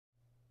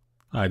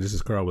Hi, this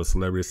is Carl with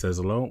Celebrity Says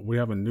Hello. We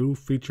have a new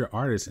feature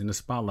artist in the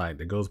spotlight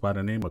that goes by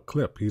the name of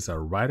Clip. He's a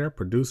writer,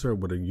 producer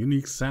with a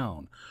unique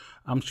sound.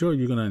 I'm sure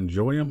you're going to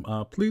enjoy him.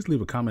 Please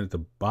leave a comment at the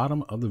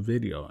bottom of the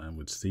video and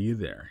we'll see you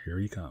there. Here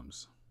he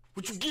comes.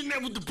 What you getting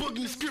at with the book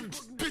and the script?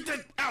 Spit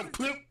that out,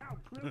 Clip.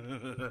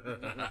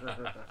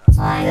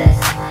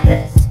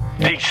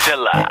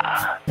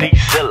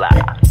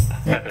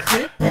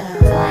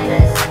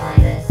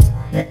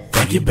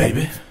 Thank you,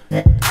 baby.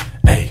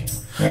 Hey,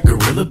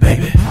 Gorilla,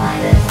 baby.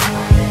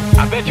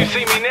 I bet you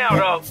see me now,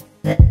 though.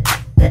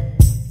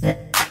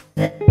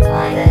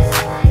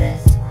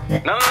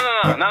 No.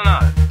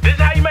 This is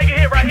how you make a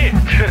hit right here.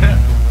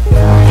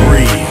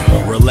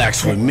 Breathe,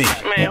 relax with me.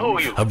 Man, who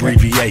are you?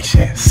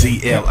 Abbreviation,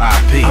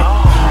 CLIP.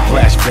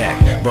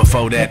 Flashback,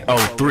 before that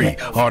 03.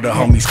 All the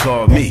homies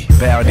called me,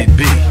 bowed it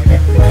be.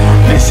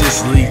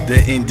 Viciously,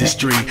 the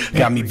industry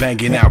got me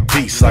banging out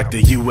beats like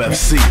the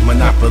UFC,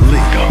 Monopoly.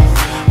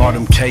 All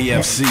them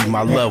KFC,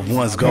 my loved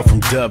ones go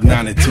from Dub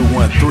 9 to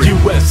 213.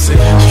 UFC,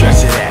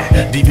 stretch it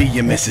out, DB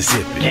in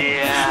Mississippi.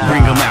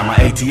 Bring them out, my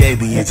AT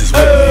aliens is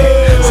with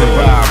me.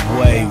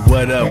 Zimbabwe,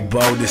 what up,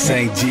 bo? This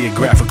ain't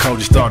geographical,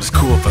 just thought it's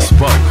cool if I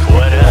spoke.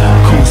 What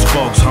up? Cool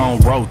spokes home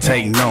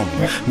rotating on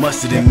me.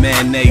 Mustard and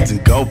mayonnaise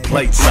and gold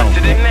plates on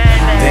me.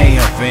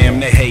 Damn, fam,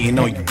 they hating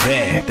on you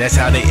bad. That's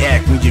how they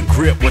act when you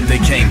grip what they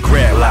can't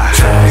grab.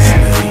 Trust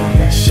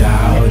me,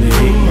 shout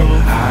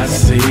it. I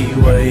see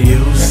what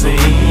you see,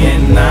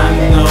 and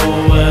I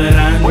know what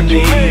I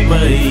need.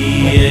 But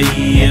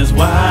here's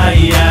why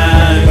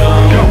I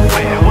Go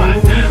where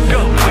what? Go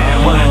where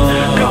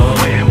what? Go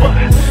where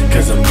what?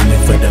 Cause I'm in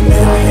it for the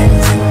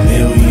millions and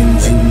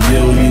millions and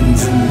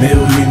millions and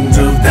millions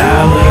of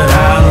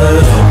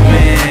dollars.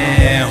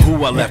 Man,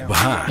 who I left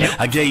behind?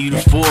 I gave you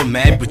the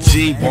format, but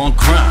you ain't want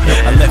crime.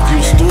 I left you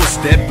a store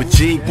step, but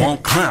you ain't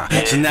want climb.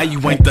 So now you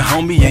ain't the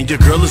homie and your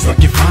girl is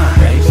looking fine.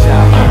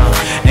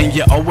 And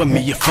you owing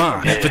me a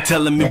fine for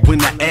telling me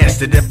when I asked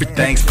that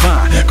everything's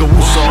fine. Go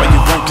who's all you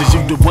want, cause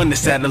you the one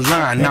that's out of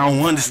line. I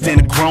don't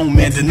understand a grown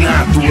man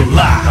denying through a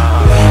lie.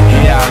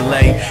 Here I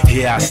lay,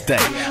 here I stay.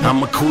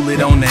 I'ma cool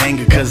it on the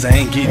anger cause I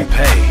ain't getting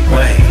paid.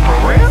 Wait,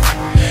 For real?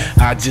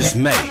 I just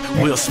made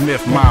Will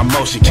Smith my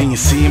emotion, can you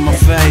see in my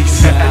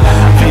face?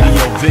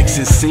 Video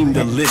vixens seem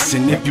to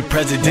listen. If you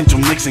presidential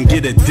Nixon,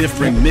 get a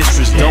different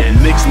mistress. Don't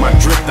mix my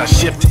drift, I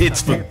shift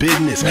hits for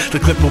business. The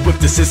Clipper whip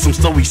the system,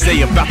 so we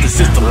say about the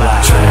system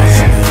live.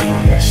 Trust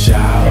me,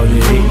 shout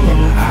it.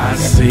 I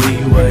see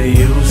what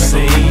you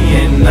see,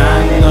 and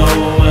I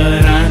know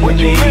what I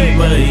need.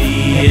 But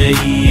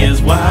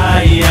here's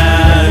why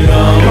I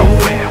Go go.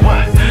 where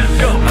what?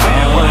 Go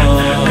where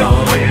what? Go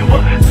where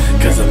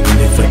what? Cause I'm in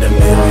it for the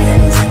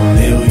millions and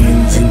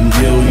millions and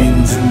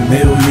millions and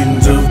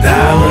millions of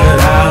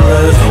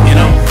dollars. You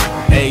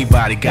know,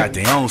 everybody got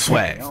their own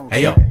swag.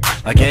 Hey yo,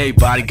 like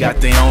everybody got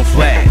their own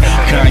flag.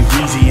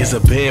 Kanye is a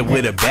bear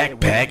with a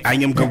backpack. I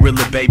am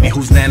Gorilla, baby,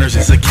 whose manners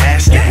is a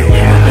casket.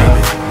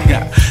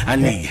 Yeah, I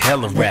need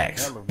hella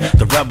racks.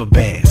 The rubber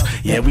bands,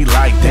 yeah, we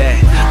like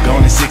that.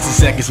 Going in 60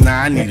 seconds,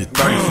 now I need a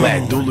 30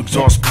 flat. Dual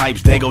exhaust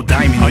pipes, they go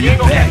diamond on your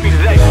back.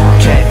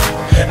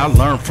 Cat, I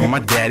learned from my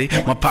daddy.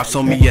 My pops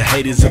told me your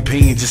haters'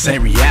 opinion just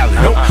ain't reality.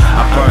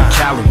 I burn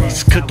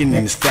calories, cooking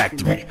in this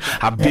factory.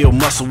 I build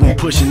muscle when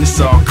pushing, it's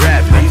all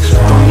gravity.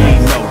 Don't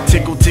need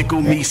no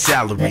tickle me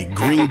salary.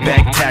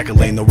 Greenback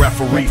tackling, the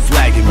referee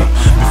flagging me.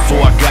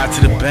 Before I got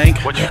to the bank,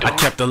 I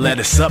kept the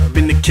lettuce up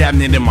in the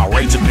cabinet and my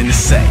rates up in the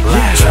safe.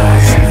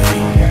 Trust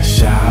me,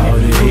 shout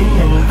it.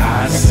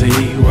 I see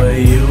what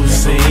you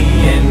see,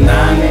 and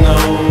I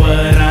know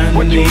what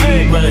I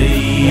need. But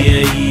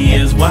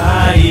here's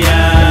why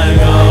I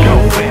Go go.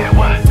 where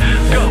what?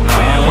 Go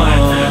where what?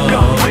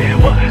 Go where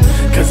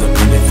what? Cause I'm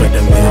in it for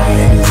the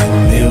millions and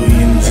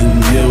millions and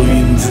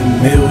millions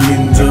and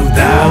millions of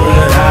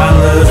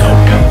dollars.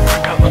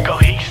 Go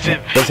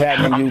cohesive. What's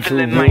happening, I'm YouTube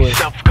feeling viewers?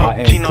 myself, I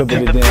am Gino Clipper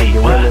to the the Damn beat.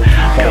 Gorilla.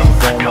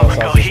 First and foremost,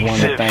 I just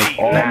want to Cohesive. thank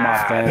all my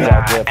fans Nah,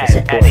 out there for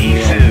supporting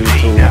me on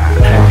YouTube.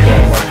 Thank you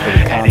very much for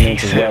the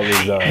comments as well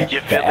as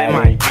the adding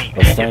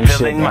of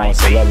friendship on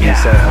Celebrity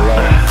Say Hello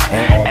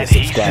and all the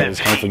subscribers.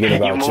 Can't forget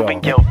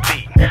about y'all.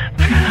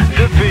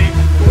 The beat.